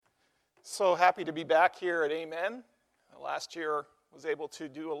So happy to be back here at Amen. Last year I was able to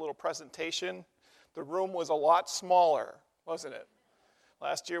do a little presentation. The room was a lot smaller, wasn't it?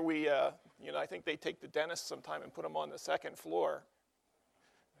 Last year I think they take the dentist sometime and put them on the second floor.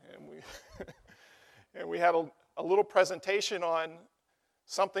 And we had a little presentation on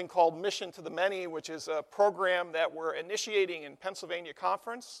something called Mission to the Many, which is a program that we're initiating in Pennsylvania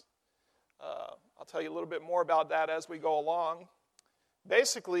Conference. I'll tell you a little bit more about that as we go along.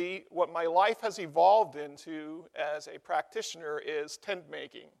 Basically, what my life has evolved into as a practitioner is tent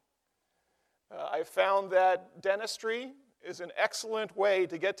making. I found that dentistry is an excellent way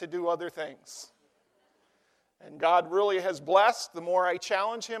to get to do other things. And God really has blessed. The more I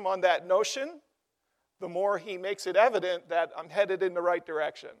challenge him on that notion, the more he makes it evident that I'm headed in the right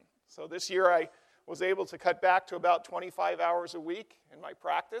direction. So this year I was able to cut back to about 25 hours a week in my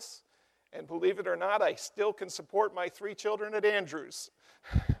practice. And believe it or not, I still can support my 3 children at Andrews.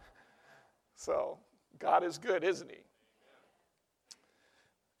 So God is good, isn't he?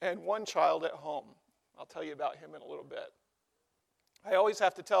 And 1 child at home. I'll tell you about him in a little bit. I always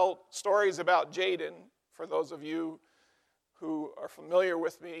have to tell stories about Jaden. For those of you who are familiar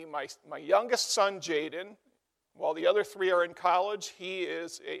with me, my youngest son, Jaden, while the other 3 are in college, he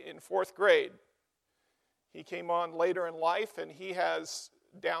is in 4th grade. He came on later in life, and he has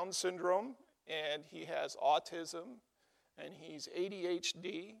Down syndrome, and he has autism, and he's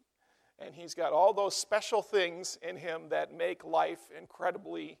ADHD, and he's got all those special things in him that make life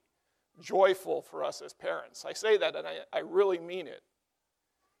incredibly joyful for us as parents. I say that, and I really mean it,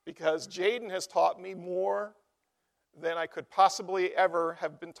 because Jaden has taught me more than I could possibly ever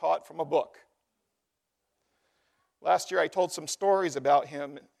have been taught from a book. Last year I told some stories about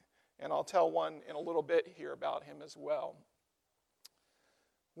him, and I'll tell one in a little bit here about him as well.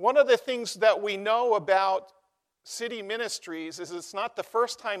 One of the things that we know about city ministries is it's not the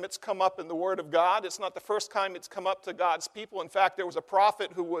first time it's come up in the Word of God. It's not the first time it's come up to God's people. In fact, there was a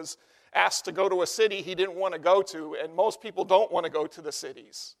prophet who was asked to go to a city he didn't want to go to, and most people don't want to go to the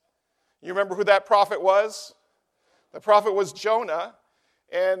cities. You remember who that prophet was? The prophet was Jonah,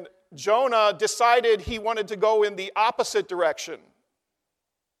 and Jonah decided he wanted to go in the opposite direction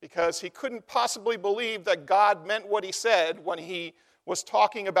because he couldn't possibly believe that God meant what he said when he was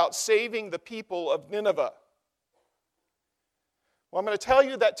talking about saving the people of Nineveh. Well, I'm going to tell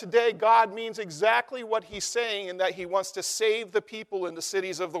you that today God means exactly what he's saying, in that he wants to save the people in the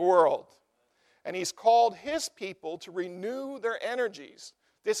cities of the world. And he's called his people to renew their energies.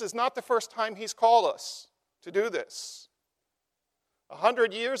 This is not the first time he's called us to do this.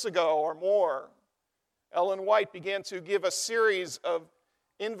 100 years ago or more, Ellen White began to give a series of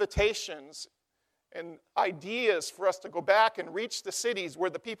invitations and ideas for us to go back and reach the cities where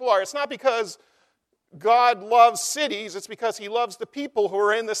the people are. It's not because God loves cities, it's because he loves the people who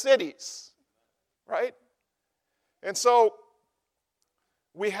are in the cities, right? And so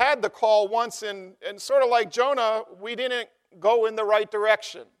we had the call once, and sort of like Jonah, we didn't go in the right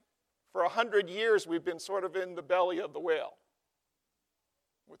direction. For 100 years, we've been sort of in the belly of the whale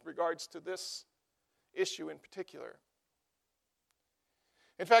with regards to this issue in particular.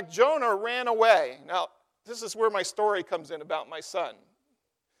 In fact, Jonah ran away. Now, this is where my story comes in about my son.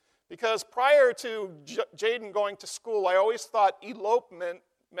 Because prior to Jaden going to school, I always thought elopement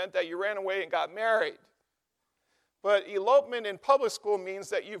meant that you ran away and got married. But elopement in public school means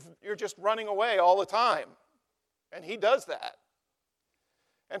that you're just running away all the time. And he does that.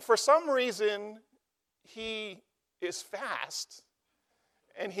 And for some reason, he is fast,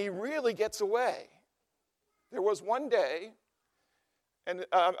 and he really gets away. There was one day, and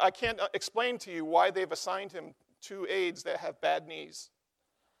I can't explain to you why they've assigned him 2 aides that have bad knees.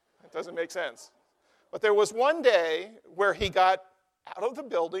 It doesn't make sense. But there was one day where he got out of the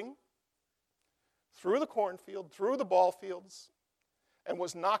building, through the cornfield, through the ball fields, and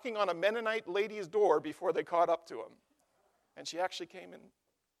was knocking on a Mennonite lady's door before they caught up to him. And she actually came in.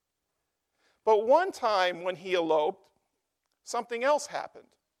 But one time when he eloped, something else happened.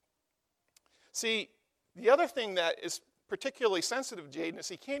 See, the other thing that is particularly sensitive to Jaden is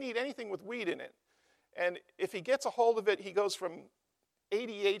he can't eat anything with weed in it. And if he gets a hold of it, he goes from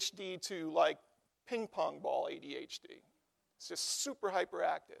ADHD to like ping pong ball ADHD. It's just super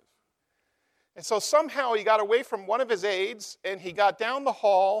hyperactive. And so somehow he got away from one of his aides, and he got down the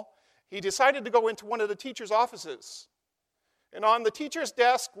hall. He decided to go into one of the teacher's offices. And on the teacher's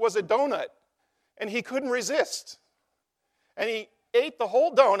desk was a donut, and he couldn't resist. And he ate the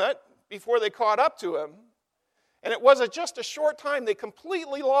whole donut before they caught up to him. And it was just a short time they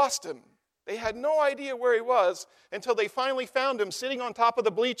completely lost him. They had no idea where he was until they finally found him sitting on top of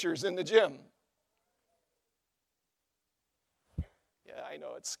the bleachers in the gym. Yeah, I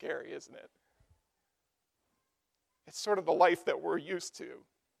know, it's scary, isn't it? It's sort of the life that we're used to.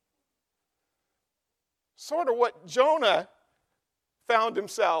 Sort of what Jonah found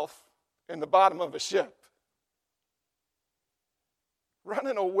himself in the bottom of a ship.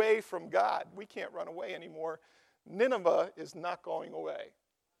 Running away from God. We can't run away anymore. Nineveh is not going away.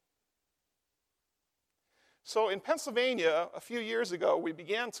 So in Pennsylvania, a few years ago, we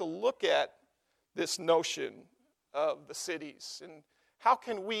began to look at this notion of the cities and how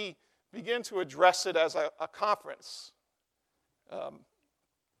can we begin to address it as a conference.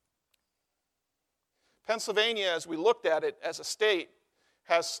 Pennsylvania, as we looked at it as a state,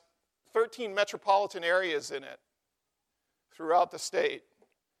 has 13 metropolitan areas in it throughout the state.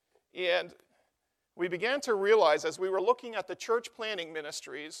 And we began to realize, as we were looking at the church planting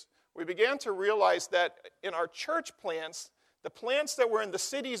ministries, we began to realize that in our church plants, the plants that were in the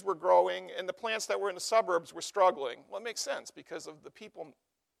cities were growing and the plants that were in the suburbs were struggling. Well, it makes sense because of the people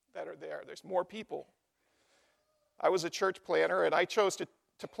that are there. There's more people. I was a church planter, and I chose to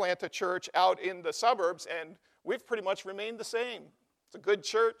plant a church out in the suburbs, and we've pretty much remained the same. It's a good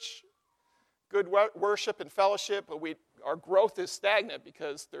church, good worship and fellowship, but our growth is stagnant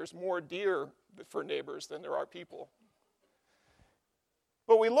because there's more deer for neighbors than there are people.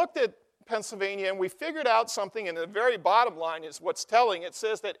 But we looked at Pennsylvania, and we figured out something, and the very bottom line is what's telling. It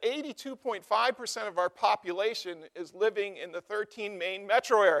says that 82.5% of our population is living in the 13 main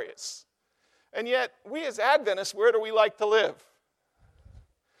metro areas. And yet, we as Adventists, where do we like to live?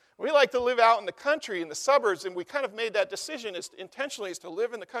 We like to live out in the country, in the suburbs, and we kind of made that decision intentionally to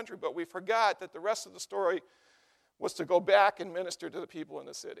live in the country, but we forgot that the rest of the story was to go back and minister to the people in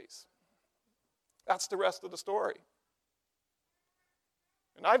the cities. That's the rest of the story.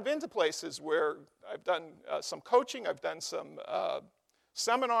 And I've been to places where I've done some coaching, I've done some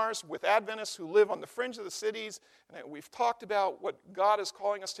seminars with Adventists who live on the fringe of the cities, and we've talked about what God is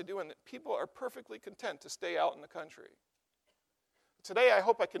calling us to do, and that people are perfectly content to stay out in the country. Today, I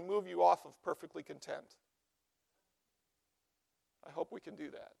hope I can move you off of perfectly content. I hope we can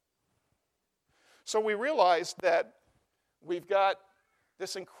do that. So we realized that we've got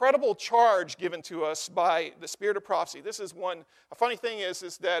this incredible charge given to us by the Spirit of prophecy. This is one. A funny thing is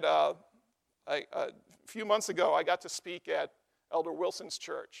that a few months ago, I got to speak at Elder Wilson's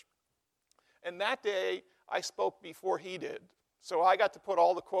church. And that day, I spoke before he did. So I got to put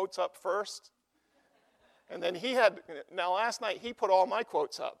all the quotes up first. And then now last night, he put all my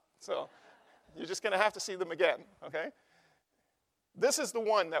quotes up. So you're just going to have to see them again, okay? This is the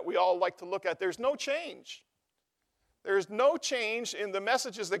one that we all like to look at. There's no change. There's no change in the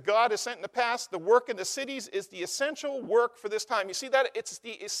messages that God has sent in the past. The work in the cities is the essential work for this time. You see that? It's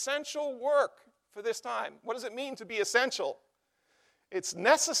the essential work for this time. What does it mean to be essential? It's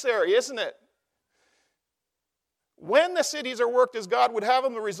necessary, isn't it? When the cities are worked as God would have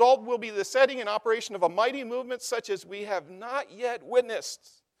them, the result will be the setting and operation of a mighty movement such as we have not yet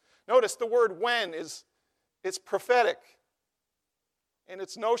witnessed. Notice the word when it's prophetic in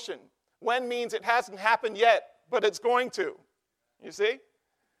its notion. When means it hasn't happened yet, but it's going to. You see?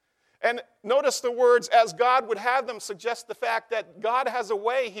 And notice the words, as God would have them, suggest the fact that God has a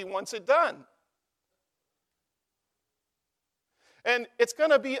way he wants it done. And it's going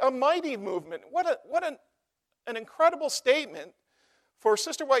to be a mighty movement. What an incredible statement for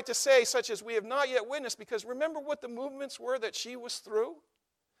Sister White to say, such as we have not yet witnessed, because remember what the movements were that she was through?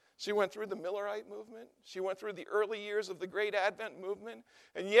 She went through the Millerite movement. She went through the early years of the Great Advent movement.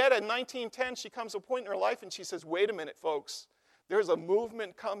 And yet in 1910, she comes to a point in her life and she says, wait a minute, folks. There's a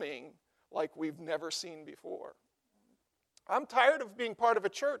movement coming like we've never seen before. I'm tired of being part of a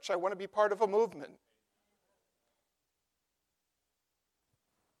church. I want to be part of a movement.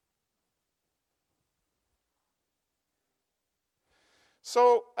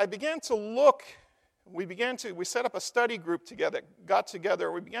 So I began to look. We set up a study group together, got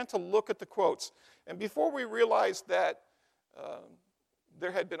together, we began to look at the quotes. And before we realized that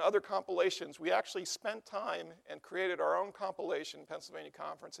there had been other compilations, we actually spent time and created our own compilation, Pennsylvania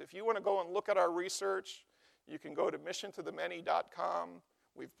Conference. If you want to go and look at our research, you can go to missiontothemany.com.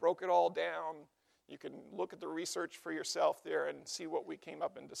 We've broke it all down. You can look at the research for yourself there and see what we came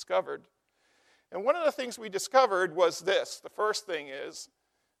up and discovered. And one of the things we discovered was this. The first thing is,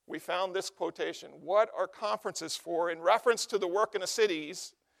 we found this quotation. What are conferences for? In reference to the work in the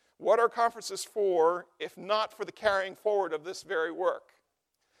cities, what are conferences for if not for the carrying forward of this very work?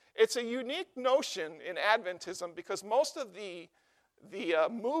 It's a unique notion in Adventism because most of the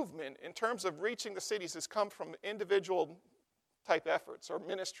movement in terms of reaching the cities has come from individual type efforts or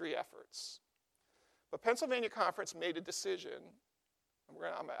ministry efforts. But Pennsylvania Conference made a decision.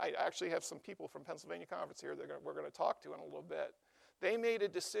 I actually have some people from Pennsylvania Conference here that we're going to talk to in a little bit. They made a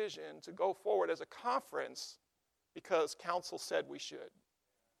decision to go forward as a conference because council said we should.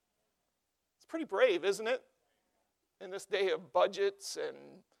 It's pretty brave, isn't it? In this day of budgets and,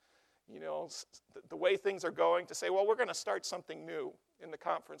 the way things are going, to say, well, we're going to start something new in the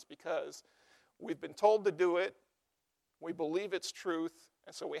conference because we've been told to do it, we believe it's truth,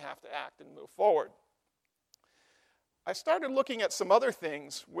 and so we have to act and move forward. I started looking at some other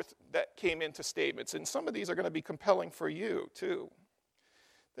things that came into statements, and some of these are going to be compelling for you, too.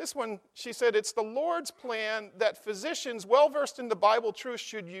 This one, she said, it's the Lord's plan that physicians well-versed in the Bible truth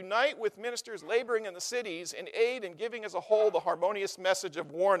should unite with ministers laboring in the cities and aid in giving as a whole the harmonious message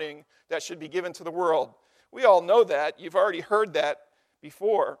of warning that should be given to the world. We all know that. You've already heard that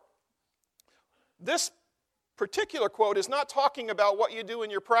before. This particular quote is not talking about what you do in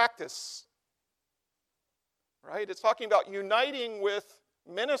your practice, right? It's talking about uniting with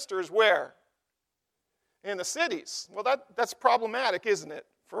ministers where? In the cities. Well, that's problematic, isn't it,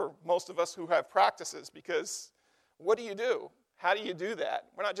 for most of us who have practices, because what do you do? How do you do that?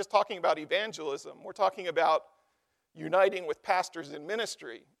 We're not just talking about evangelism. We're talking about uniting with pastors in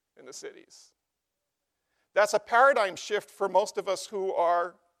ministry in the cities. That's a paradigm shift for most of us who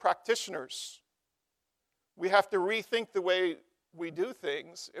are practitioners. We have to rethink the way we do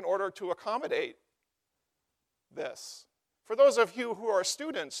things in order to accommodate this. For those of you who are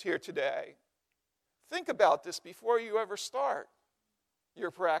students here today, think about this before you ever start your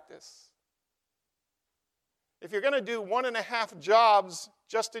practice. If you're going to do 1.5 jobs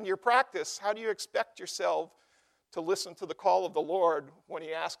just in your practice, how do you expect yourself to listen to the call of the Lord when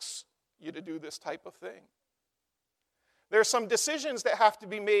He asks you to do this type of thing? There are some decisions that have to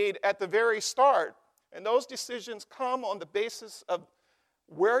be made at the very start, and those decisions come on the basis of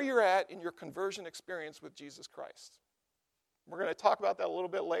where you're at in your conversion experience with Jesus Christ. We're going to talk about that a little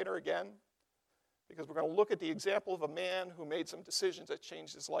bit later again, because we're going to look at the example of a man who made some decisions that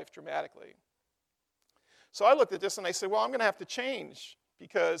changed his life dramatically. So I looked at this and I said, well, I'm going to have to change,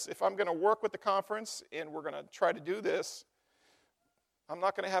 because if I'm going to work with the conference and we're going to try to do this, I'm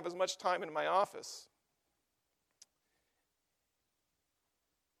not going to have as much time in my office.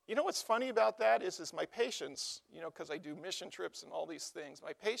 You know what's funny about that is my patients, because I do mission trips and all these things,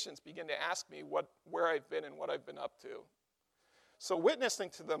 my patients begin to ask me where I've been and what I've been up to. So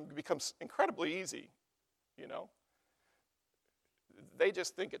witnessing to them becomes incredibly easy, They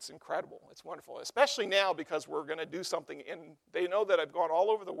just think it's incredible. It's wonderful, especially now because we're going to do something, and they know that I've gone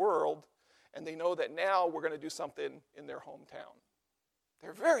all over the world, and they know that now we're going to do something in their hometown.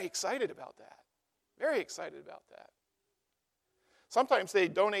 They're very excited about that. Very excited about that. Sometimes they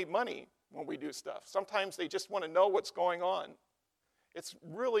donate money when we do stuff. Sometimes they just want to know what's going on. It's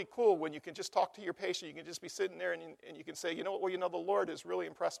really cool when you can just talk to your patient. You can just be sitting there and you can say, the Lord has really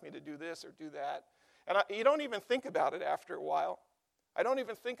impressed me to do this or do that. And you don't even think about it after a while. I don't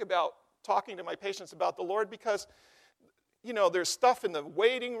even think about talking to my patients about the Lord because, there's stuff in the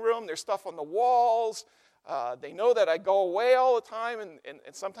waiting room. There's stuff on the walls. They know that I go away all the time, and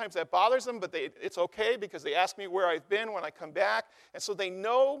sometimes that bothers them, but it's okay because they ask me where I've been when I come back. And so they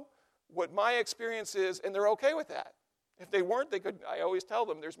know what my experience is, and they're okay with that. If they weren't, I always tell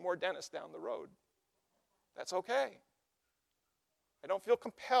them there's more dentists down the road. That's okay. I don't feel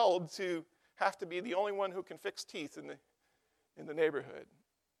compelled to have to be the only one who can fix teeth in the neighborhood.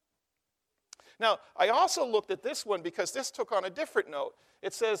 Now, I also looked at this one because this took on a different note.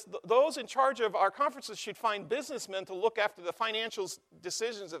 It says, those in charge of our conferences should find businessmen to look after the financial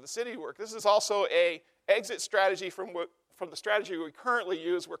decisions of the city work. This is also an exit strategy from the strategy we currently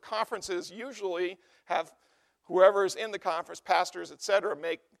use, where conferences usually have whoever's in the conference, pastors, etc.,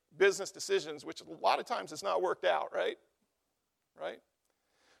 make business decisions, which a lot of times has not worked out, right? Right?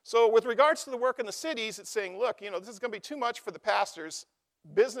 So with regards to the work in the cities, it's saying, look, this is going to be too much for the pastors.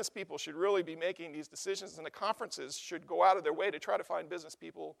 Business people should really be making these decisions, and the conferences should go out of their way to try to find business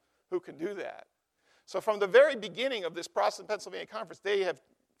people who can do that. So from the very beginning of this Protestant Pennsylvania Conference, they have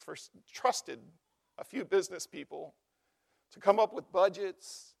first trusted a few business people to come up with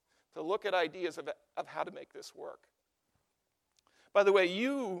budgets, to look at ideas of how to make this work. By the way,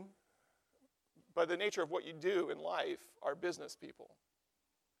 you, by the nature of what you do in life, are business people.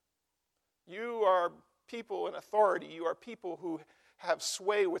 You are people in authority. You are people who have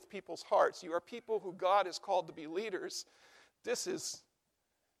sway with people's hearts. You are people who God has called to be leaders. This is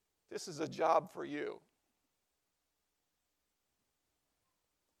a job for you.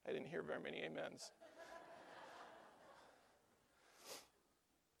 I didn't hear very many amens.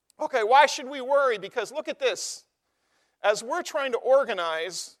 Okay, why should we worry? Because look at this. As we're trying to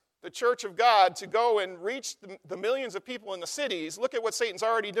organize the church of God to go and reach the millions of people in the cities, look at what Satan's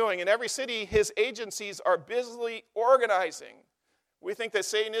already doing. In every city, his agencies are busily organizing We think that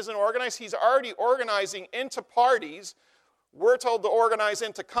Satan isn't organized. He's already organizing into parties. We're told to organize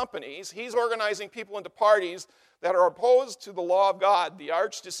into companies. He's organizing people into parties that are opposed to the law of God. The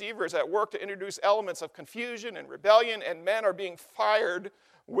arch deceiver is at work to introduce elements of confusion and rebellion, and men are being fired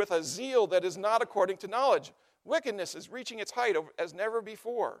with a zeal that is not according to knowledge. Wickedness is reaching its height as never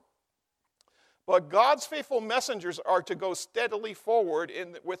before. But God's faithful messengers are to go steadily forward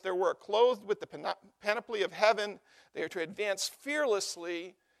with their work. Clothed with the panoply of heaven, they are to advance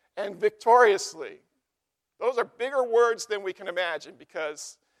fearlessly and victoriously. Those are bigger words than we can imagine,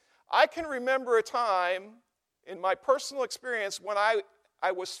 because I can remember a time in my personal experience when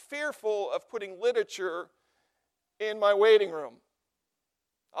I was fearful of putting literature in my waiting room.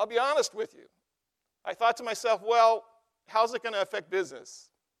 I'll be honest with you. I thought to myself, well, how's it going to affect business?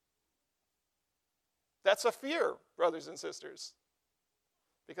 That's a fear, brothers and sisters,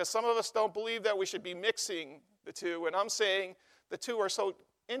 because some of us don't believe that we should be mixing the two, and I'm saying the two are so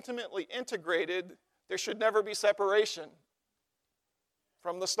intimately integrated, there should never be separation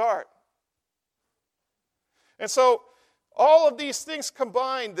from the start. And so all of these things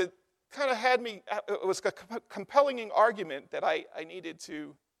combined that kind of had me, it was a compelling argument that I needed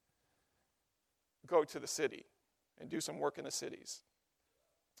to go to the city and do some work in the cities.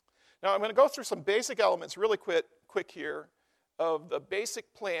 Now, I'm going to go through some basic elements really quick here of the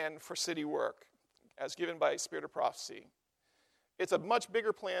basic plan for city work as given by Spirit of Prophecy. It's a much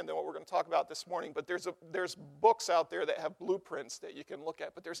bigger plan than what we're going to talk about this morning, but there's books out there that have blueprints that you can look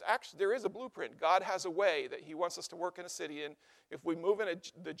at. But there is a blueprint. God has a way that he wants us to work in a city, and if we move in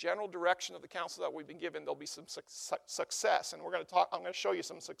the general direction of the counsel that we've been given, there'll be some success. And I'm going to show you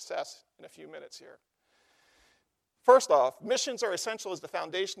some success in a few minutes here. First off, missions are essential as the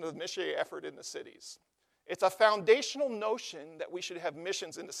foundation of the missionary effort in the cities. It's a foundational notion that we should have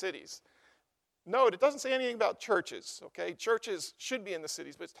missions in the cities. Note, it doesn't say anything about churches, okay? Churches should be in the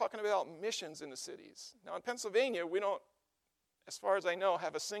cities, but it's talking about missions in the cities. Now, in Pennsylvania, we don't, as far as I know,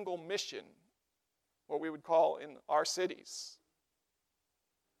 have a single mission, what we would call in our cities,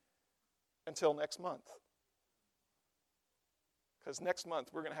 until next month. Because next month,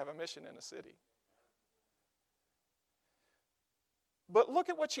 we're going to have a mission in a city. But look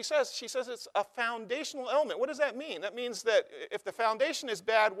at what she says. She says it's a foundational element. What does that mean? That means that if the foundation is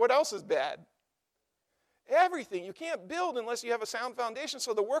bad, what else is bad? Everything. You can't build unless you have a sound foundation.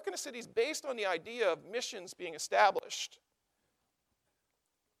 So the work in the city is based on the idea of missions being established.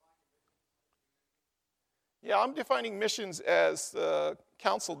 Yeah, I'm defining missions as the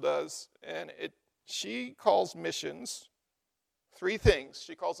council does, and she calls missions three things.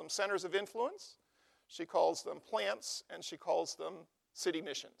 She calls them centers of influence, she calls them plants, and she calls them city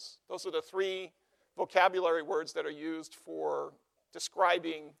missions. Those are the three vocabulary words that are used for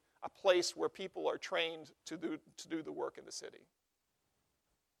describing a place where people are trained to do the work in the city.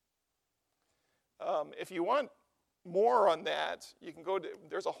 If you want more on that, you can go to,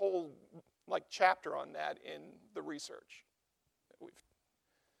 there's a whole chapter on that in the research.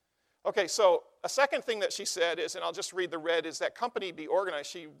 Okay, so a second thing that she said is, and I'll just read the red, is that company be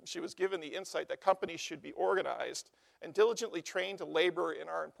organized. She was given the insight that companies should be organized and diligently trained to labor in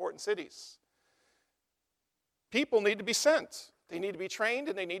our important cities. People need to be sent. They need to be trained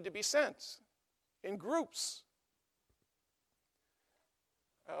and they need to be sent in groups.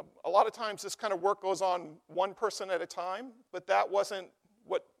 A lot of times this kind of work goes on one person at a time, but that wasn't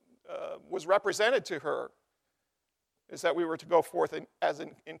what was represented to her, is that we were to go forth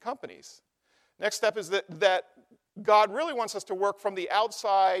in companies. Next step is that God really wants us to work from the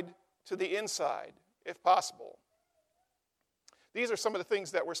outside to the inside, if possible. These are some of the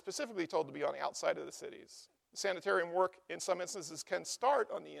things that we're specifically told to be on the outside of the cities. Sanitarium work, in some instances, can start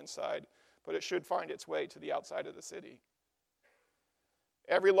on the inside, but it should find its way to the outside of the city.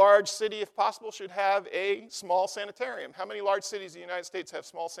 Every large city, if possible, should have a small sanitarium. How many large cities in the United States have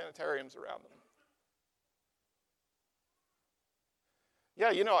small sanitariums around them?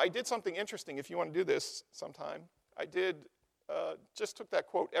 Yeah, I did something interesting if you want to do this sometime. I just took that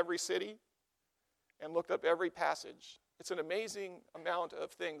quote, every city, and looked up every passage. It's an amazing amount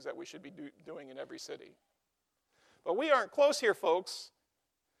of things that we should be doing in every city. But we aren't close here, folks.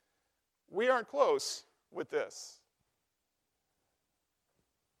 We aren't close with this.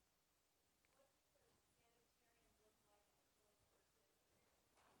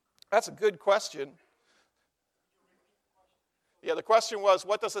 That's a good question. Yeah, the question was,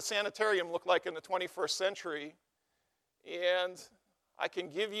 what does a sanitarium look like in the 21st century? And I can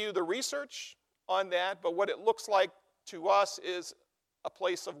give you the research on that, but what it looks like to us is a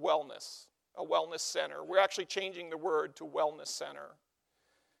place of wellness, a wellness center. We're actually changing the word to wellness center.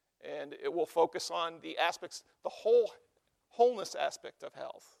 And it will focus on the aspects, the whole wholeness aspect of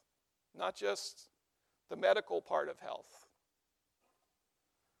health, not just the medical part of health.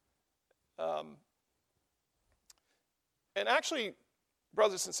 And actually,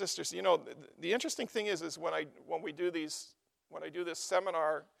 brothers and sisters, you know, the interesting thing is when I do this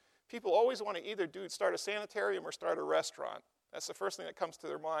seminar, people always want to either start a sanitarium or start a restaurant. That's the first thing that comes to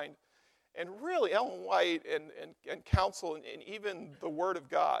their mind. And really, Ellen White and counsel and even the Word of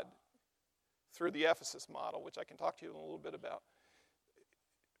God through the Ephesus model, which I can talk to you a little bit about,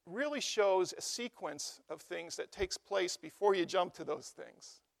 really shows a sequence of things that takes place before you jump to those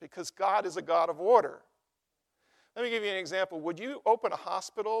things, because God is a God of order. Let me give you an example. Would you open a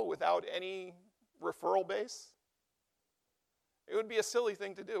hospital without any referral base? It would be a silly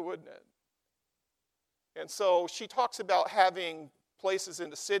thing to do, wouldn't it? And so she talks about having places in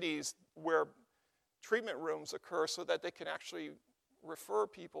the cities where treatment rooms occur so that they can actually refer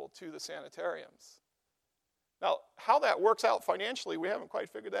people to the sanitariums. Now, how that works out financially, we haven't quite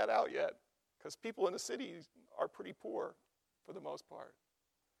figured that out yet, because people in the cities are pretty poor for the most part.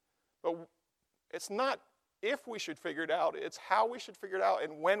 But it's not if we should figure it out, it's how we should figure it out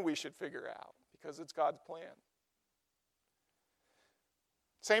and when we should figure it out, because it's God's plan.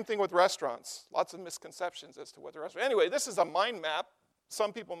 Same thing with restaurants. Lots of misconceptions as to what the restaurant. Anyway, this is a mind map.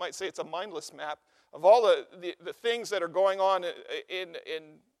 Some people might say it's a mindless map of all the things that are going on in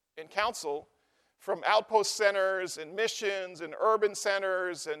council, from outpost centers and missions and urban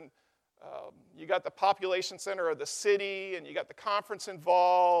centers, and you got the population center of the city, and you got the conference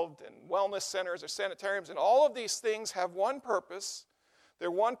involved, and wellness centers or sanitariums, and all of these things have one purpose. Their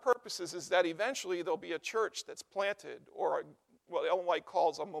one purpose is that eventually there'll be a church that's planted, or what Ellen White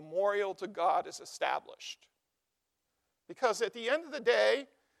calls a memorial to God is established. Because at the end of the day,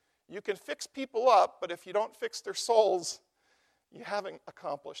 you can fix people up, but if you don't fix their souls, you haven't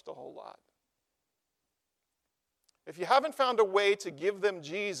accomplished a whole lot. If you haven't found a way to give them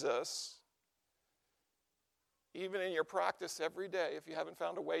Jesus, even in your practice every day, if you haven't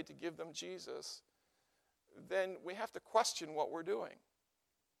found a way to give them Jesus, then we have to question what we're doing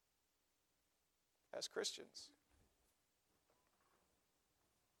as Christians.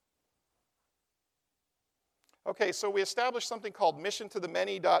 Okay, so we established something called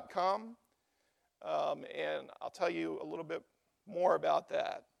missiontothemany.com, and I'll tell you a little bit more about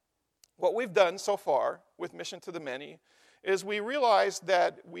that. What we've done so far with Mission to the Many is we realized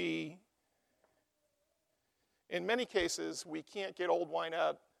that in many cases, we can't get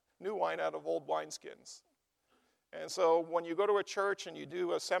new wine out of old wineskins. And so when you go to a church and you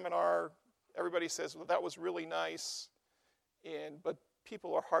do a seminar, everybody says, well, that was really nice, but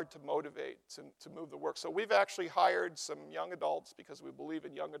people are hard to motivate to move the work. So we've actually hired some young adults because we believe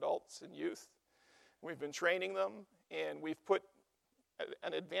in young adults and youth. We've been training them, and we've put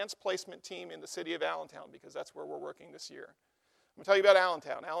an advanced placement team in the city of Allentown because that's where we're working this year. I'm going to tell you about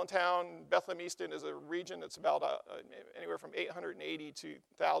Allentown. Allentown, Bethlehem Easton is a region that's about anywhere from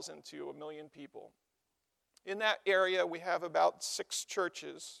 880,000 to 1 million people. In that area, we have about 6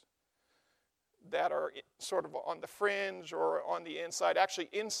 churches that are sort of on the fringe or on the inside. Actually,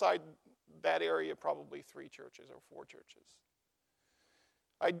 inside that area, probably 3 churches or 4 churches.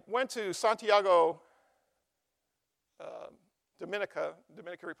 I went to Santiago,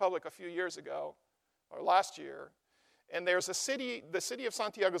 Dominican Republic a few years ago, or last year, and there's the city of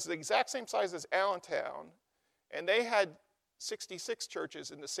Santiago is the exact same size as Allentown, and they had 66 churches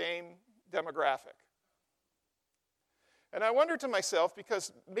in the same demographic. And I wondered to myself,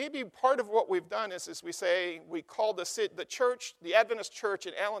 because maybe part of what we've done is we call the church, the Adventist church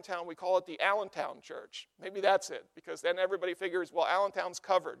in Allentown, we call it the Allentown church. Maybe that's it, because then everybody figures, well, Allentown's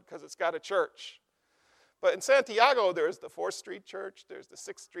covered because it's got a church. But in Santiago, there's the 4th Street Church, there's the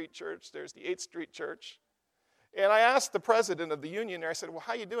 6th Street Church, there's the 8th Street Church. And I asked the president of the union there, I said, well,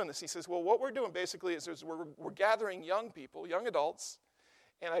 how are you doing this? He says, well, what we're doing basically is we're gathering young people, young adults,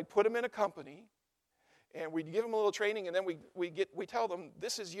 and I'd put them in a company, and we'd give them a little training, and then we tell them,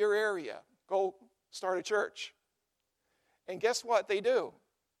 this is your area. Go start a church. And guess what they do?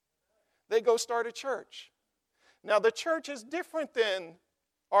 They go start a church. Now, the church is different than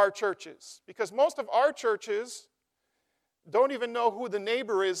our churches, because most of our churches don't even know who the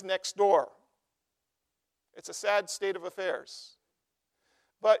neighbor is next door. It's a sad state of affairs.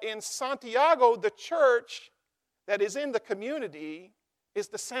 But in Santiago, the church that is in the community is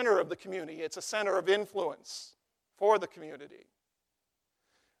the center of the community. It's a center of influence for the community.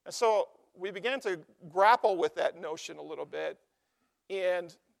 And so we began to grapple with that notion a little bit,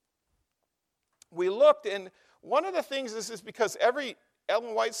 and we looked, and one of the things is because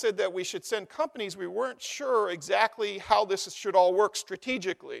Ellen White said that we should send companies, we weren't sure exactly how this should all work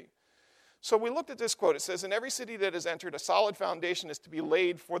strategically. So we looked at this quote. It says, in every city that is entered, a solid foundation is to be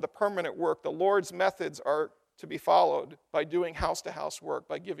laid for the permanent work. The Lord's methods are to be followed by doing house-to-house work,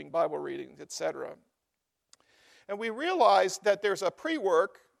 by giving Bible readings, etc. And we realized that there's a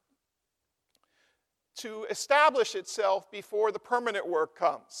pre-work to establish itself before the permanent work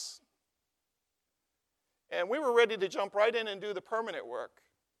comes. And we were ready to jump right in and do the permanent work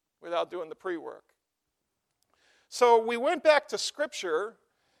without doing the pre-work. So we went back to Scripture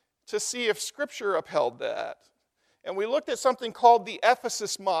to see if Scripture upheld that. And we looked at something called the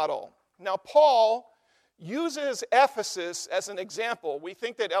Ephesus model. Now, Paul uses Ephesus as an example. We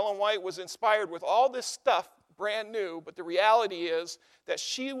think that Ellen White was inspired with all this stuff brand new, but the reality is that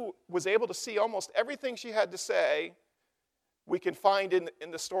she was able to see almost everything she had to say we can find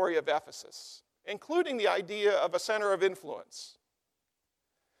in the story of Ephesus, including the idea of a center of influence.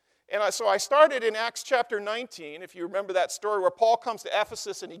 And so I started in Acts chapter 19, if you remember that story, where Paul comes to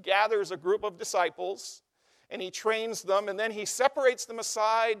Ephesus and he gathers a group of disciples and he trains them, and then he separates them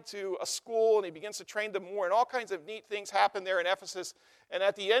aside to a school and he begins to train them more, and all kinds of neat things happen there in Ephesus. And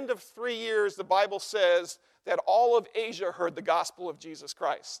at the end of 3 years, the Bible says that all of Asia heard the gospel of Jesus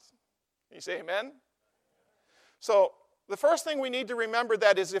Christ. Can you say amen? So the first thing we need to remember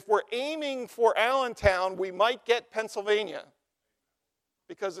that is if we're aiming for Allentown, we might get Pennsylvania,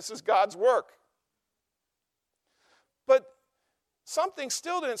 because this is God's work. But something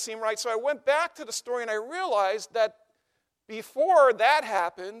still didn't seem right, so I went back to the story and I realized that before that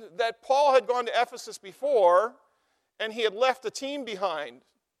happened, that Paul had gone to Ephesus before and he had left a team behind.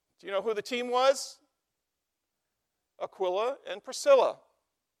 Do you know who the team was? Aquila and Priscilla.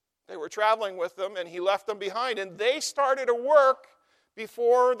 They were traveling with them and he left them behind, and they started a work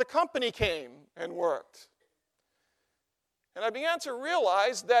before the company came and worked. And I began to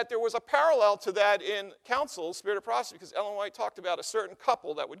realize that there was a parallel to that in counsel, Spirit of Prophecy, because Ellen White talked about a certain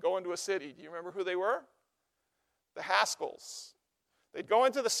couple that would go into a city. Do you remember who they were? The Haskells. They'd go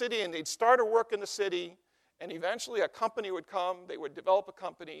into the city and they'd start a work in the city, and eventually a company would come, they would develop a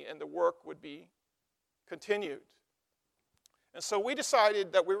company, and the work would be continued. And so we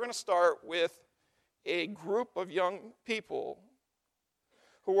decided that we were going to start with a group of young people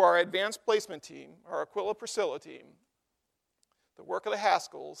who are our advanced placement team, our Aquila Priscilla team, the work of the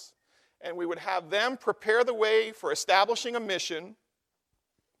Haskells, and we would have them prepare the way for establishing a mission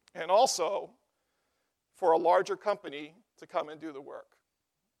and also for a larger company to come and do the work.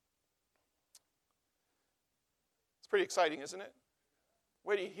 It's pretty exciting, isn't it?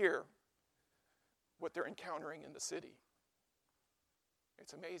 Wait till you hear what they're encountering in the city.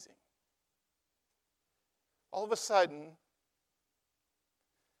 It's amazing. All of a sudden,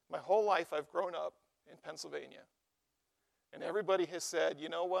 my whole life I've grown up in Pennsylvania. And everybody has said, you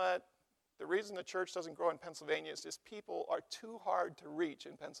know what? The reason the church doesn't grow in Pennsylvania is just people are too hard to reach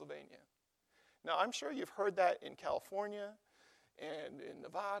in Pennsylvania. Now, I'm sure you've heard that in California and in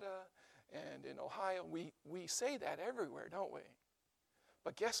Nevada and in Ohio. We say that everywhere, don't we?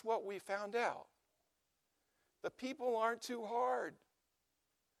 But guess what we found out? The people aren't too hard.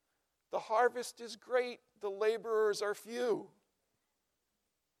 The harvest is great. The laborers are few.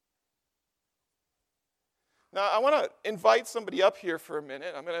 Now, I want to invite somebody up here for a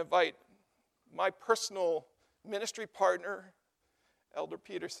minute. I'm going to invite my personal ministry partner, Elder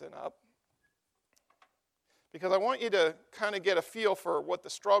Peterson, up, because I want you to kind of get a feel for what the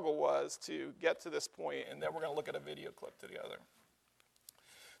struggle was to get to this point, and then we're going to look at a video clip together.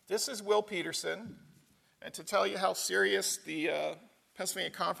 This is Will Peterson, and to tell you how serious the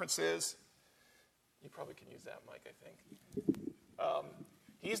Pennsylvania Conference is, you probably can use that mic, I think.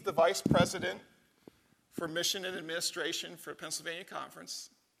 He's the vice president for mission and administration for Pennsylvania Conference,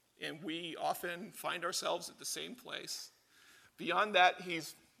 and we often find ourselves at the same place. Beyond that,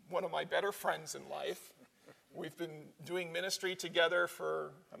 he's one of my better friends in life. We've been doing ministry together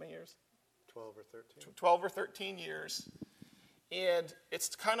for how many years? 12 or 13. 12 or 13 years. And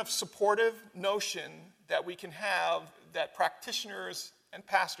it's kind of supportive notion that we can have that practitioners and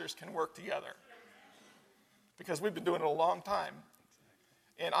pastors can work together, because we've been doing it a long time.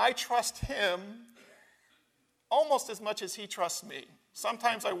 And I trust him almost as much as he trusts me.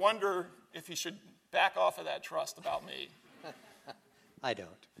 Sometimes I wonder if he should back off of that trust about me. I don't.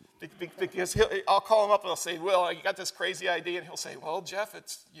 Because I'll call him up and I'll say, Will, you got this crazy idea. And he'll say, well, Jeff,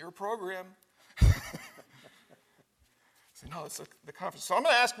 it's your program. I say, no, it's the conference. So I'm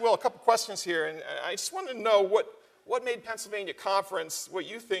going to ask Will a couple questions here. And I just want to know what made Pennsylvania Conference, what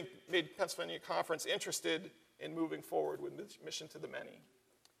you think made Pennsylvania Conference interested in moving forward with Mission to the Many.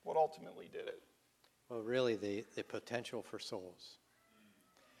 What ultimately did it? Well, really, the potential for souls.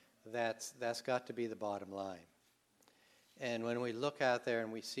 That's got to be the bottom line. And when we look out there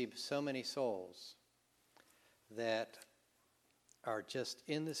and we see so many souls that are just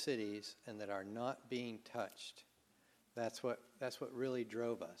in the cities and that are not being touched, that's what really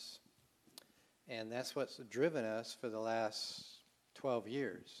drove us. And that's what's driven us for the last 12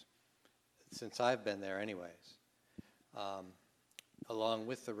 years, since I've been there anyways. Along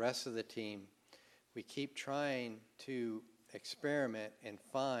with the rest of the team, we keep trying to experiment and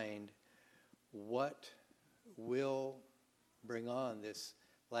find what will bring on this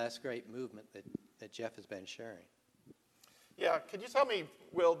last great movement that Jeff has been sharing. Yeah, could you tell me,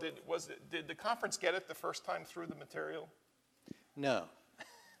 Will, did the conference get it the first time through the material? No,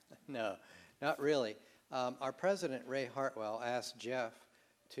 no, not really. Our president, Ray Hartwell, asked Jeff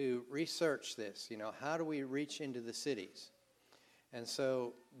to research this. How do we reach into the cities? And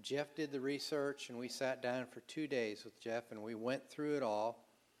so Jeff did the research, and we sat down for 2 days with Jeff, and we went through it all.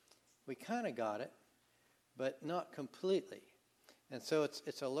 We kind of got it, but not completely. And so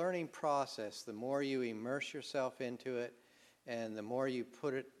it's a learning process. The more you immerse yourself into it, and the more you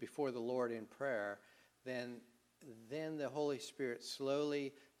put it before the Lord in prayer, then the Holy Spirit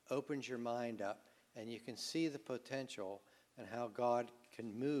slowly opens your mind up, and you can see the potential and how God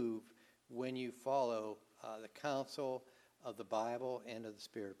can move when you follow the counsel of the Bible and of the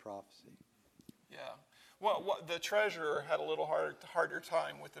Spirit of prophecy. Yeah. Well, the treasurer had a little harder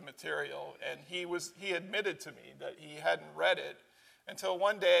time with the material, and he admitted to me that he hadn't read it until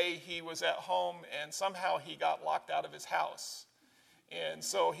one day he was at home and somehow he got locked out of his house. And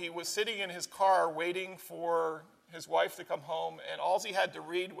so he was sitting in his car waiting for his wife to come home, and all he had to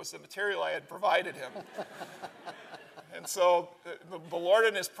read was the material I had provided him. And so the Lord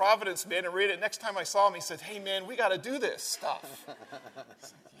in his providence made him read it. Next time I saw him, he said, "Hey, man, we got to do this stuff." I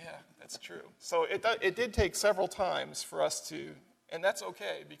said, yeah, that's true. So it did take several times for us to, and that's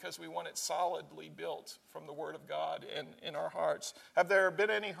okay, because we want it solidly built from the Word of God and in our hearts. Have there been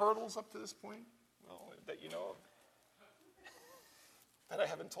any hurdles up to this point? Well, that you know of? That I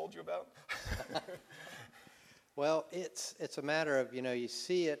haven't told you about? Well, it's a matter of, you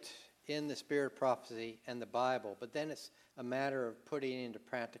see it in the Spirit of prophecy and the Bible, but then it's a matter of putting it into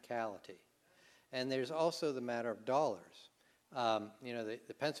practicality. And there's also the matter of dollars.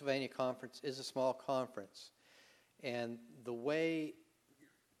 The Pennsylvania Conference is a small conference, and the way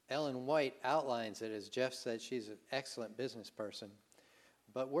Ellen White outlines it, as Jeff said, she's an excellent business person,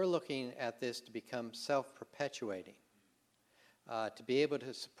 but we're looking at this to become self-perpetuating. To be able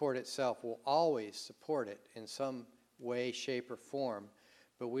to support itself, will always support it in some way, shape, or form,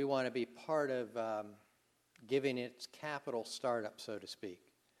 but we want to be part of giving its capital startup, so to speak.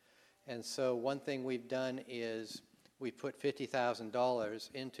 And so one thing we've done is we put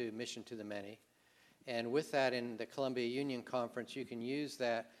 $50,000 into Mission to the Many, and with that in the Columbia Union Conference, you can use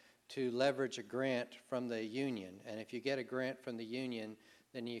that to leverage a grant from the union. And if you get a grant from the union,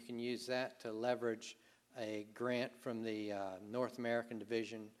 then you can use that to leverage a grant from the North American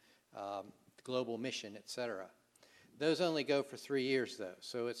Division, Global Mission, etc. Those only go for 3 years, though,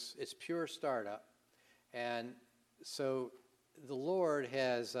 so it's pure startup. And so the Lord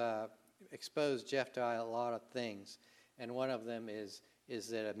has exposed Jeff to a lot of things, and one of them is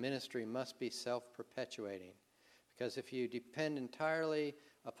that a ministry must be self-perpetuating. Because if you depend entirely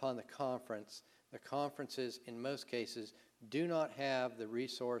upon the conferences, in most cases, do not have the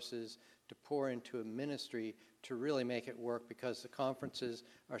resources to pour into a ministry to really make it work, because the conferences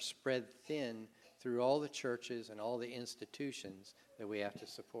are spread thin through all the churches and all the institutions that we have to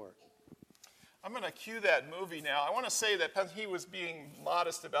support. I'm going to cue that movie now. I want to say that he was being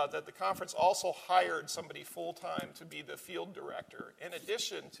modest about that. The conference also hired somebody full-time to be the field director, in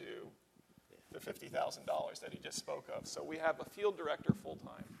addition to the $50,000 that he just spoke of. So we have a field director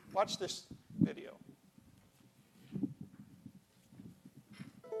full-time. Watch this video.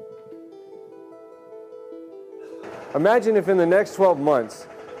 Imagine if in the next 12 months,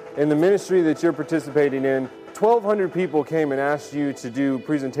 in the ministry that you're participating in, 1,200 people came and asked you to do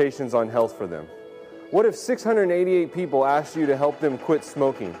presentations on health for them. What if 688 people asked you to help them quit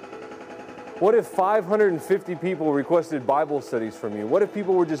smoking? What if 550 people requested Bible studies from you? What if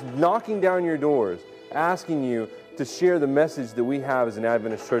people were just knocking down your doors, asking you to share the message that we have as an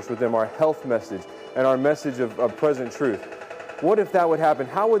Adventist church with them, our health message and our message of present truth? What if that would happen?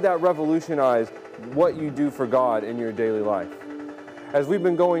 How would that revolutionize what you do for God in your daily life? As we've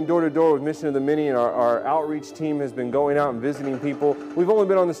been going door to door with Mission of the Many, and our outreach team has been going out and visiting people, we've only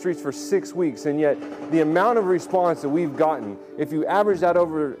been on the streets for 6 weeks, and yet the amount of response that we've gotten, if you average that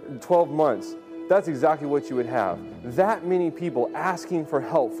over 12 months, that's exactly what you would have. That many people asking for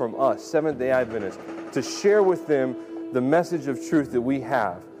help from us, Seventh-day Adventists, to share with them the message of truth that we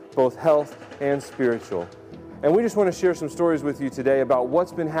have, both health and spiritual. And we just want to share some stories with you today about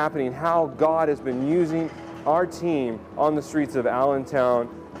what's been happening, how God has been using our team on the streets of Allentown,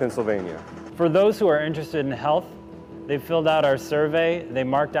 Pennsylvania. For those who are interested in health, they filled out our survey, they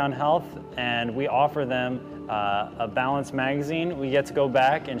marked down health, and we offer them a Balance magazine. We get to go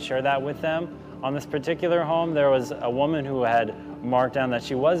back and share that with them. On this particular home, there was a woman who had marked down that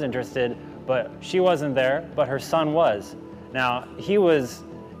she was interested, but she wasn't there, but her son was. Now, he was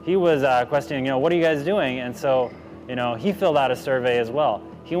questioning, what are you guys doing? And so, he filled out a survey as well.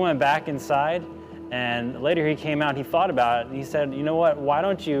 He went back inside, and later he came out, he thought about it, and he said, you know what, why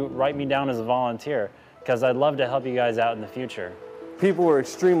don't you write me down as a volunteer? Because I'd love to help you guys out in the future. People are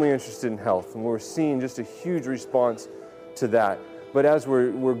extremely interested in health, and we're seeing just a huge response to that. But as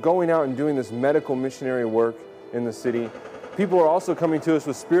we're going out and doing this medical missionary work in the city, people are also coming to us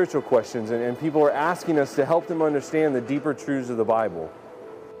with spiritual questions, and people are asking us to help them understand the deeper truths of the Bible.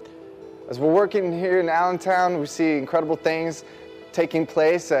 As we're working here in Allentown, we see incredible things taking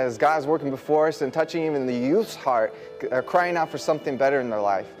place as God's working before us and touching even the youth's heart, crying out for something better in their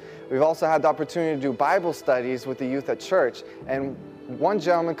life. We've also had the opportunity to do Bible studies with the youth at church, and one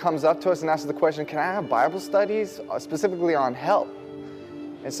gentleman comes up to us and asks the question, can I have Bible studies specifically on health?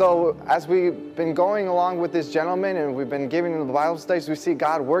 And so as we've been going along with this gentleman and we've been giving him the Bible studies, we see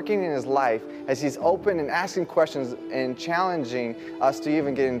God working in his life as he's open and asking questions and challenging us to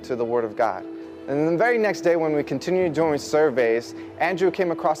even get into the Word of God. And then the very next day when we continued doing surveys, Andrew came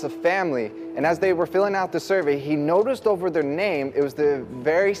across a family, and as they were filling out the survey, he noticed over their name, it was the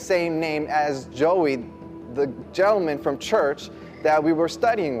very same name as Joey, the gentleman from church that we were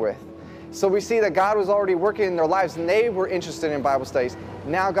studying with. So we see that God was already working in their lives, and they were interested in Bible studies.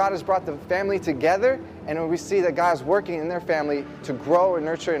 Now God has brought the family together, and we see that God is working in their family to grow and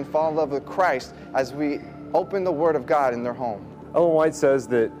nurture and fall in love with Christ as we open the Word of God in their home. Ellen White says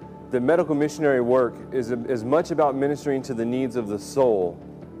that the medical missionary work is as much about ministering to the needs of the soul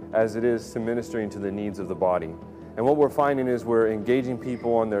as it is to ministering to the needs of the body. And what we're finding is we're engaging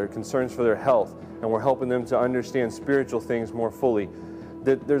people on their concerns for their health, and we're helping them to understand spiritual things more fully.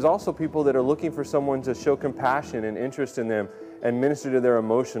 That there's also people that are looking for someone to show compassion and interest in them and minister to their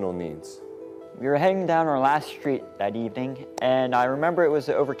emotional needs. We were heading down our last street that evening, and I remember it was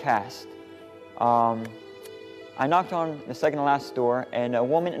overcast. I knocked on the second to last door, and a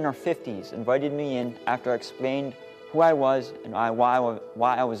woman in her 50s invited me in after I explained who I was and why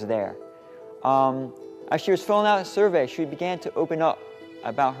I was there. As she was filling out a survey, she began to open up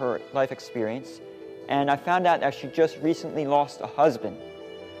about her life experience, and I found out that she just recently lost a husband.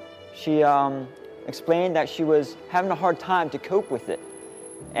 She explained that she was having a hard time to cope with it,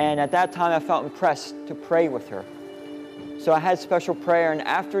 and at that time I felt impressed to pray with her. So I had special prayer, and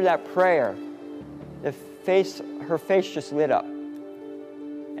after that prayer, her face just lit up,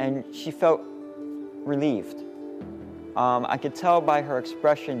 and she felt relieved. I could tell by her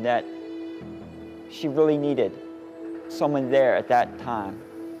expression that she really needed someone there at that time.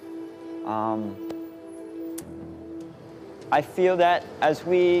 I feel that as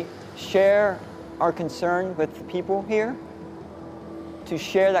we share our concern with the people here, to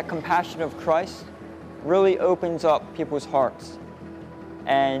share that compassion of Christ really opens up people's hearts.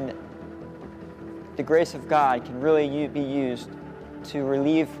 And the grace of God can really be used to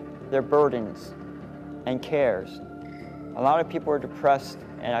relieve their burdens and cares. A lot of people are depressed,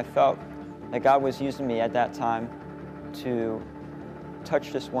 and I felt that God was using me at that time to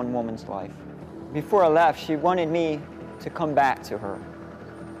touch this one woman's life. Before I left, she wanted me to come back to her.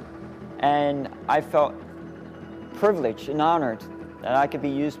 And I felt privileged and honored that I could be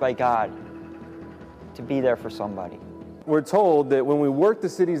used by God to be there for somebody. We're told that when we work the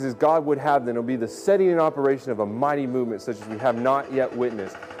cities as God would have them, it'll be the setting and operation of a mighty movement such as we have not yet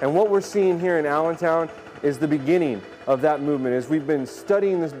witnessed. And what we're seeing here in Allentown is the beginning of that movement as we've been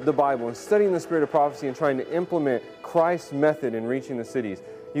studying the Bible and studying the spirit of prophecy and trying to implement Christ's method in reaching the cities.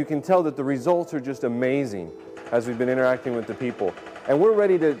 You can tell that the results are just amazing as we've been interacting with the people. And we're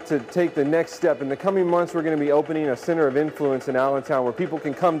ready to take the next step. In the coming months, we're going to be opening a center of influence in Allentown where people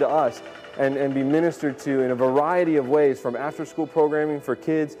can come to us and be ministered to in a variety of ways, from after-school programming for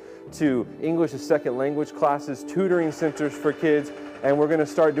kids to English as second language classes, tutoring centers for kids, and we're going to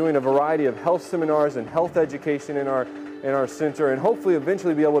start doing a variety of health seminars and health education in our center, and hopefully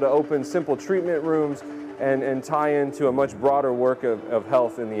eventually be able to open simple treatment rooms and tie into a much broader work of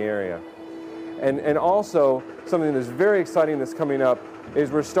health in the area. And also, something that's very exciting that's coming up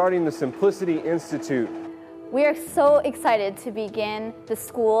is we're starting the Simplicity Institute. We are so excited to begin the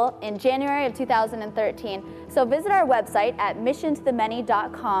school in January of 2013. So visit our website at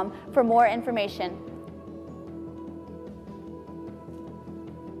missiontothemany.com for more information.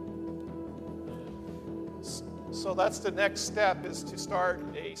 So that's the next step, is to start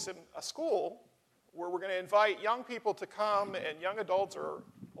a school where we're going to invite young people to come, and young adults or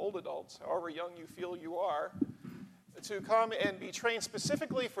old adults, however young you feel you are, to come and be trained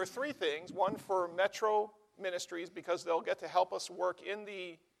specifically for three things. One, for Metro Ministries, because they'll get to help us work in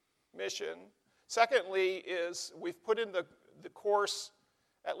the mission. Secondly is we've put in the course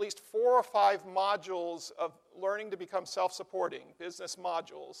at least 4 or 5 modules of learning to become self-supporting, business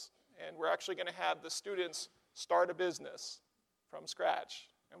modules. And we're actually going to have the students start a business from scratch.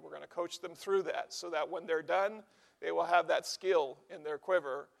 And we're going to coach them through that so that when they're done, they will have that skill in their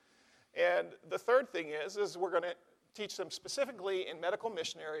quiver. And the third thing is we're going to teach them specifically in medical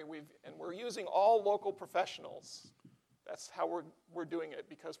missionary, and we're using all local professionals. That's how we're doing it,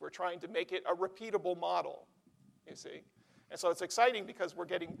 because we're trying to make it a repeatable model, you see. And so it's exciting because we're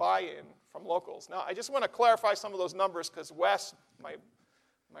getting buy-in from locals. Now, I just want to clarify some of those numbers, because Wes, my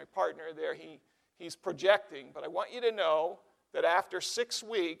partner there, he's projecting. But I want you to know that after 6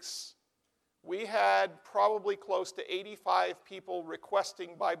 weeks, we had probably close to 85 people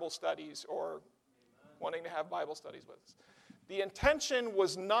requesting Bible studies or wanting to have Bible studies with us. The intention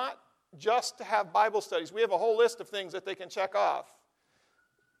was not just to have Bible studies. We have a whole list of things that they can check off.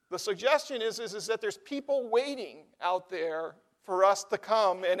 The suggestion is that there's people waiting out there for us to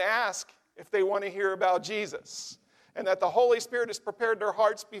come and ask if they want to hear about Jesus, and that the Holy Spirit has prepared their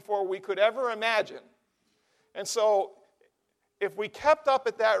hearts before we could ever imagine. And so if we kept up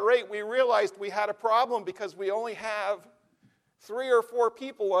at that rate, we realized we had a problem, because we only have 3 or 4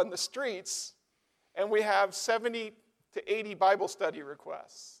 people on the streets, and we have 70 to 80 Bible study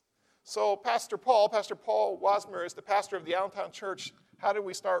requests. So Pastor Paul Wasmer is the pastor of the Allentown Church. How do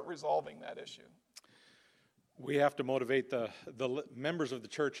we start resolving that issue? We have to motivate the members of the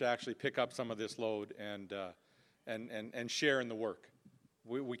church to actually pick up some of this load and share in the work.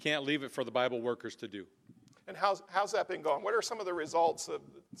 We can't leave it for the Bible workers to do. And how's that been going? What are some of the results of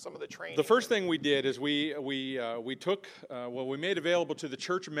some of the training? The first thing we did is we made available to the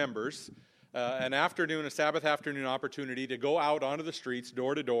church members a Sabbath afternoon opportunity to go out onto the streets,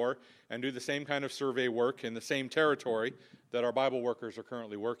 door to door, and do the same kind of survey work in the same territory that our Bible workers are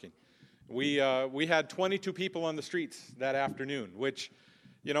currently working. We had 22 people on the streets that afternoon, which,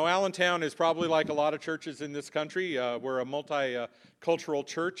 Allentown is probably like a lot of churches in this country. We're a multicultural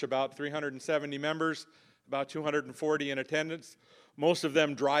church, about 370 members, about 240 in attendance. Most of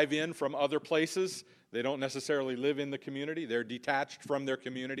them drive in from other places. They don't necessarily live in the community. They're detached from their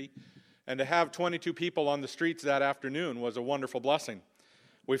community. And to have 22 people on the streets that afternoon was a wonderful blessing.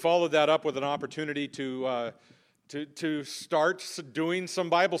 We followed that up with an opportunity to start doing some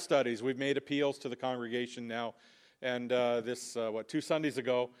Bible studies. We've made appeals to the congregation now. And 2 Sundays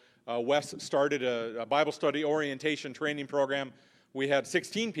ago, Wes started a Bible study orientation training program. We had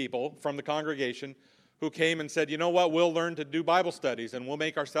 16 people from the congregation who came and said, you know what, we'll learn to do Bible studies and we'll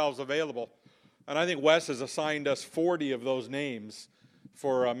make ourselves available. And I think Wes has assigned us 40 of those names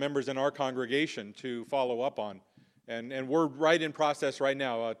for members in our congregation to follow up on. And we're right in process right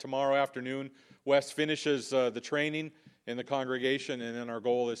now. Tomorrow afternoon, Wes finishes the training in the congregation, and then our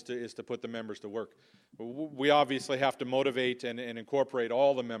goal is to put the members to work. We obviously have to motivate and incorporate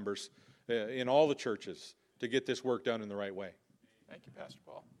all the members in all the churches to get this work done in the right way. Thank you, Pastor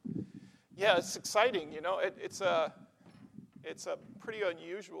Paul. Yeah, it's exciting. It's pretty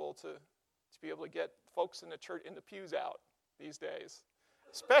unusual to be able to get folks in the church, in the pews out these days,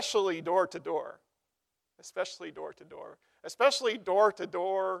 especially door to door, especially door to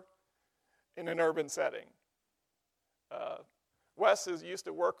door in an urban setting. Wes used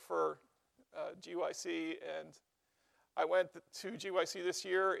to work for GYC, and I went to GYC this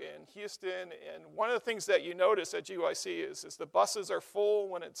year in Houston, and one of the things that you notice at GYC is the buses are full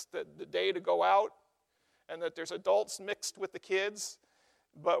when it's the day to go out, and that there's adults mixed with the kids.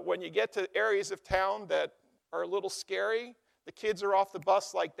 But when you get to areas of town that are a little scary, the kids are off the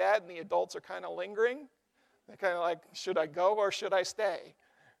bus like that, and the adults are kind of lingering. They're kind of like, should I go or should I stay?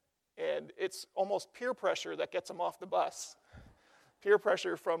 And it's almost peer pressure that gets them off the bus. Peer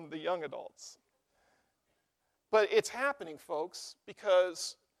pressure from the young adults. But it's happening, folks,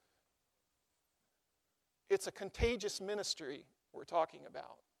 because it's a contagious ministry we're talking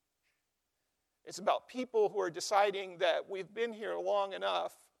about. It's about people who are deciding that we've been here long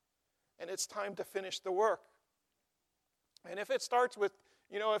enough and it's time to finish the work. And if it starts with,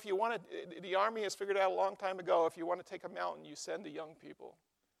 if you want to, the Army has figured out a long time ago, if you want to take a mountain, you send the young people.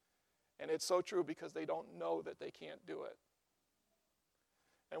 And it's so true because they don't know that they can't do it.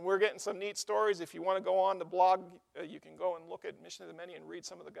 And we're getting some neat stories. If you want to go on the blog, you can go and look at Mission of the Many and read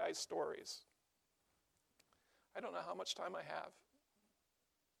some of the guys' stories. I don't know how much time I have.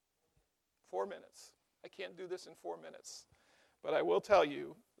 4 minutes. I can't do this in 4 minutes. But I will tell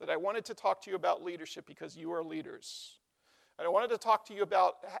you that I wanted to talk to you about leadership because you are leaders. And I wanted to talk to you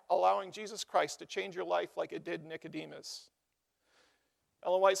about allowing Jesus Christ to change your life like it did Nicodemus.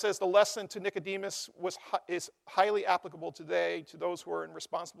 Ellen White says the lesson to Nicodemus is highly applicable today to those who are in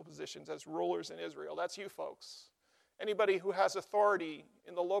responsible positions as rulers in Israel. That's you folks. Anybody who has authority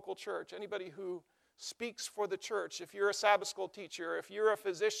in the local church, anybody who speaks for the church, if you're a Sabbath school teacher, if you're a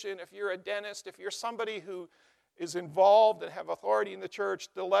physician, if you're a dentist, if you're somebody who is involved and have authority in the church,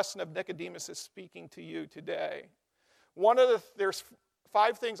 the lesson of Nicodemus is speaking to you today. There's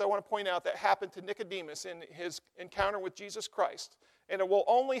 5 things I want to point out that happened to Nicodemus in his encounter with Jesus Christ. And it will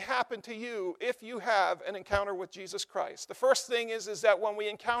only happen to you if you have an encounter with Jesus Christ. The first thing is that when we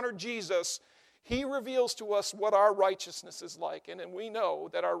encounter Jesus, he reveals to us what our righteousness is like. And then we know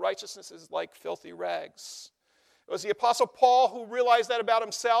that our righteousness is like filthy rags. It was the Apostle Paul who realized that about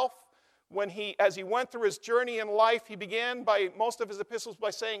himself. As he went through his journey in life, he began by most of his epistles by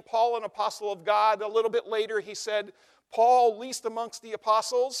saying, Paul, an apostle of God. A little bit later, he said, Paul, least amongst the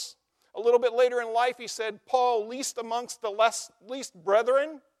apostles. A little bit later in life, he said, Paul, least amongst the least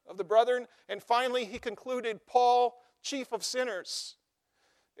brethren of the brethren. And finally, he concluded, Paul, chief of sinners.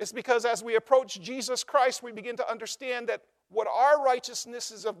 It's because as we approach Jesus Christ, we begin to understand that what our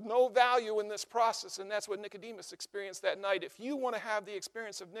righteousness is of no value in this process, and that's what Nicodemus experienced that night. If you want to have the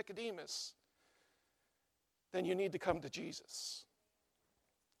experience of Nicodemus, then you need to come to Jesus.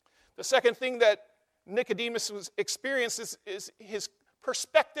 The second thing that Nicodemus experienced is his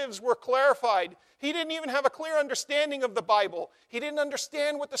perspectives were clarified. He didn't even have a clear understanding of the Bible. He didn't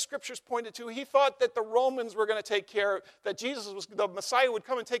understand what the scriptures pointed to. He thought that the Romans were going to take care of, that the Messiah would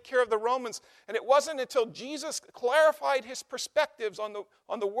come and take care of the Romans. And it wasn't until Jesus clarified his perspectives on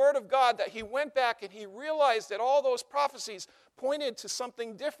the Word of God that he went back and he realized that all those prophecies pointed to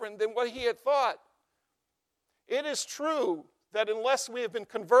something different than what he had thought. It is true that unless we have been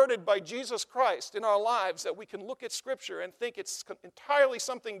converted by Jesus Christ in our lives, that we can look at Scripture and think it's entirely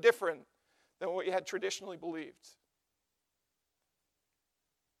something different than what we had traditionally believed.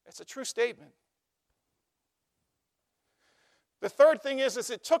 It's a true statement. The third thing is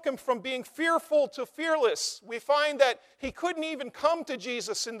it took him from being fearful to fearless. We find that he couldn't even come to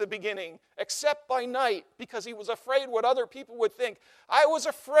Jesus in the beginning except by night because he was afraid what other people would think. I was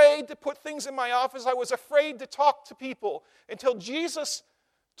afraid to put things in my office. I was afraid to talk to people until Jesus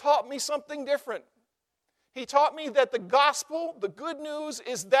taught me something different. He taught me that the gospel, the good news,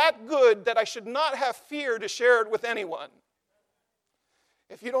 is that good that I should not have fear to share it with anyone.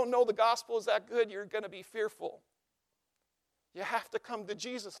 If you don't know the gospel is that good, you're going to be fearful. You have to come to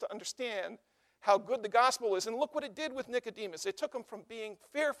Jesus to understand how good the gospel is. And look what it did with Nicodemus. It took him from being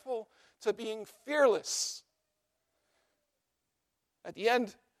fearful to being fearless. At the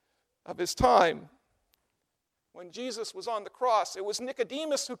end of his time, when Jesus was on the cross, it was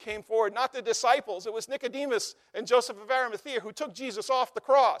Nicodemus who came forward, not the disciples. It was Nicodemus and Joseph of Arimathea who took Jesus off the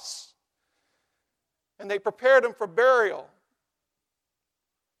cross. And they prepared him for burial.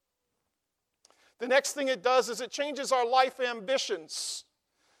 The next thing it does is it changes our life ambitions.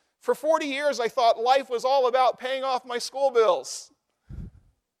 For 40 years, I thought life was all about paying off my school bills.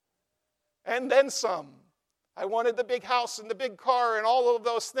 And then some. I wanted the big house and the big car and all of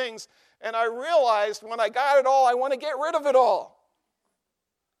those things. And I realized when I got it all, I want to get rid of it all.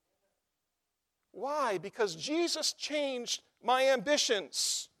 Why? Because Jesus changed my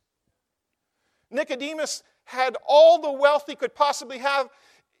ambitions. Nicodemus had all the wealth he could possibly have.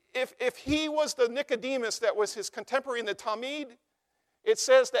 If he was the Nicodemus that was his contemporary in the Talmud, it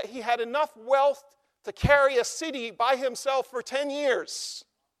says that he had enough wealth to carry a city by himself for 10 years.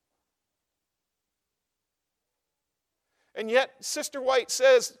 And yet, Sister White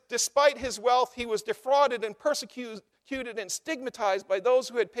says, despite his wealth, he was defrauded and persecuted and stigmatized by those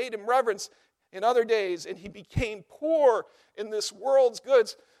who had paid him reverence in other days, and he became poor in this world's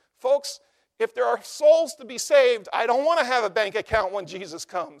goods. Folks, if there are souls to be saved, I don't want to have a bank account when Jesus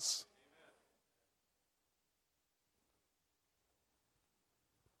comes.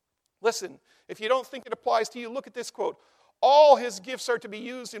 Listen, if you don't think it applies to you, look at this quote. All his gifts are to be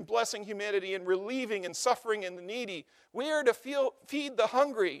used in blessing humanity and relieving and suffering in the needy. We are to feed the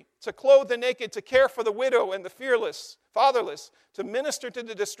hungry, to clothe the naked, to care for the widow and the fatherless, to minister to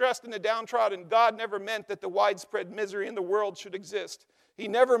the distressed and the downtrodden. God never meant that the widespread misery in the world should exist. He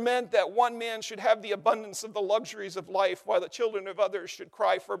never meant that one man should have the abundance of the luxuries of life while the children of others should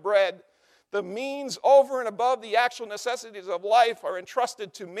cry for bread. The means over and above the actual necessities of life are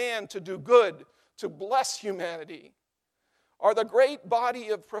entrusted to man to do good, to bless humanity. Are the great body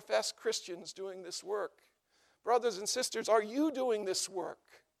of professed Christians doing this work? Brothers and sisters, are you doing this work?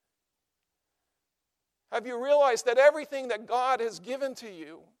 Have you realized that everything that God has given to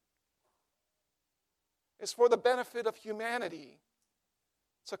you is for the benefit of humanity,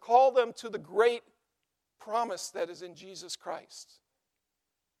 to call them to the great promise that is in Jesus Christ?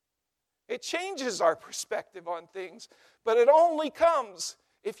 It changes our perspective on things, but it only comes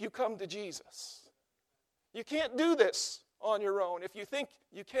if you come to Jesus. You can't do this on your own. If you think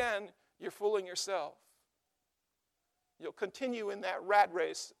you can, you're fooling yourself. You'll continue in that rat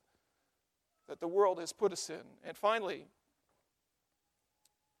race that the world has put us in. And finally,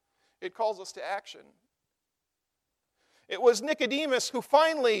 it calls us to action. It was Nicodemus who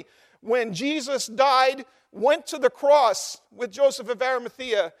finally, when Jesus died, went to the cross with Joseph of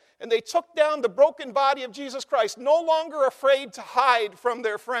Arimathea, and they took down the broken body of Jesus Christ, no longer afraid to hide from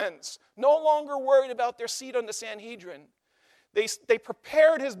their friends, no longer worried about their seat on the Sanhedrin. They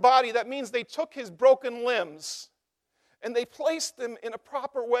prepared his body. That means they took his broken limbs and they placed them in a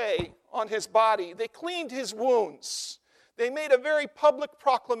proper way on his body. They cleaned his wounds. They made a very public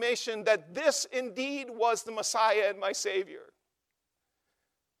proclamation that this indeed was the Messiah and my Savior.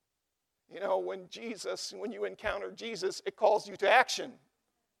 You know, when you encounter Jesus, it calls you to action.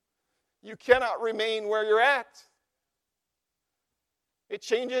 You cannot remain where you're at. It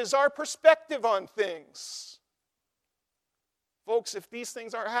changes our perspective on things. Folks, if these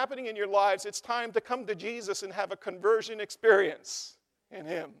things aren't happening in your lives, it's time to come to Jesus and have a conversion experience in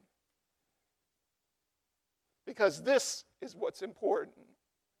him. Because this is what's important,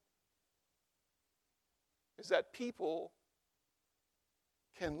 is that people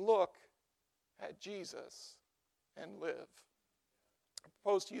can look at Jesus and live. I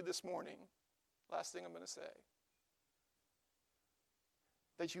propose to you this morning, last thing I'm going to say,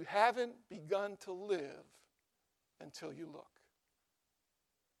 that you haven't begun to live until you look.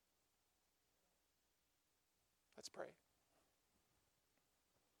 Let's pray.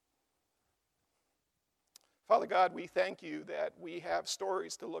 Father God, we thank you that we have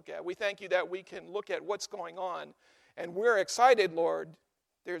stories to look at. We thank you that we can look at what's going on. And we're excited, Lord.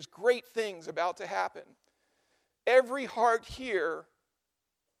 There's great things about to happen. Every heart here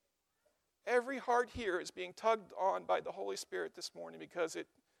is being tugged on by the Holy Spirit this morning because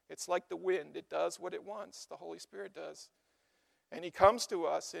it's like the wind. It does what it wants. The Holy Spirit does. And he comes to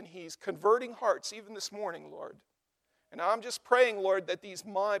us and he's converting hearts even this morning, Lord. And I'm just praying, Lord, that these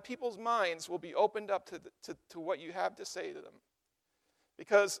people's minds will be opened up to what you have to say to them.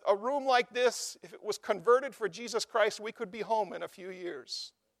 Because a room like this, if it was converted for Jesus Christ, we could be home in a few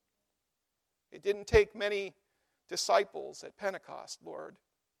years. It didn't take many disciples at Pentecost, Lord.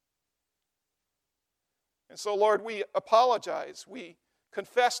 And so, Lord, we apologize. We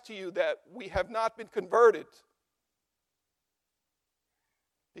confess to you that we have not been converted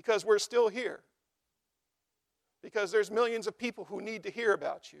because we're still here. Because there's millions of people who need to hear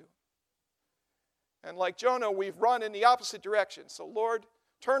about you. And like Jonah, we've run in the opposite direction. So, Lord,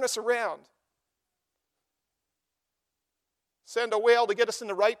 turn us around. Send a whale to get us in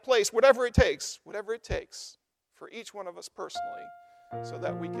the right place, whatever it takes for each one of us personally, so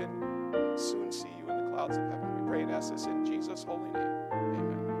that we can soon see you in the clouds of heaven. We pray and ask this in Jesus' holy name.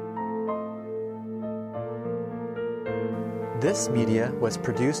 Amen. This media was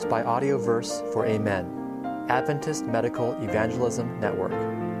produced by Audioverse for Amen, Adventist Medical Evangelism Network.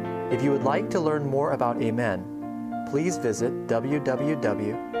 If you would like to learn more about Amen, please visit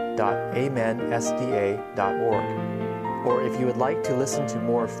www.amensda.org. Or if you would like to listen to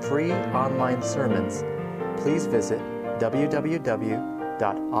more free online sermons, please visit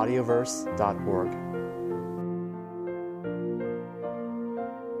www.audioverse.org.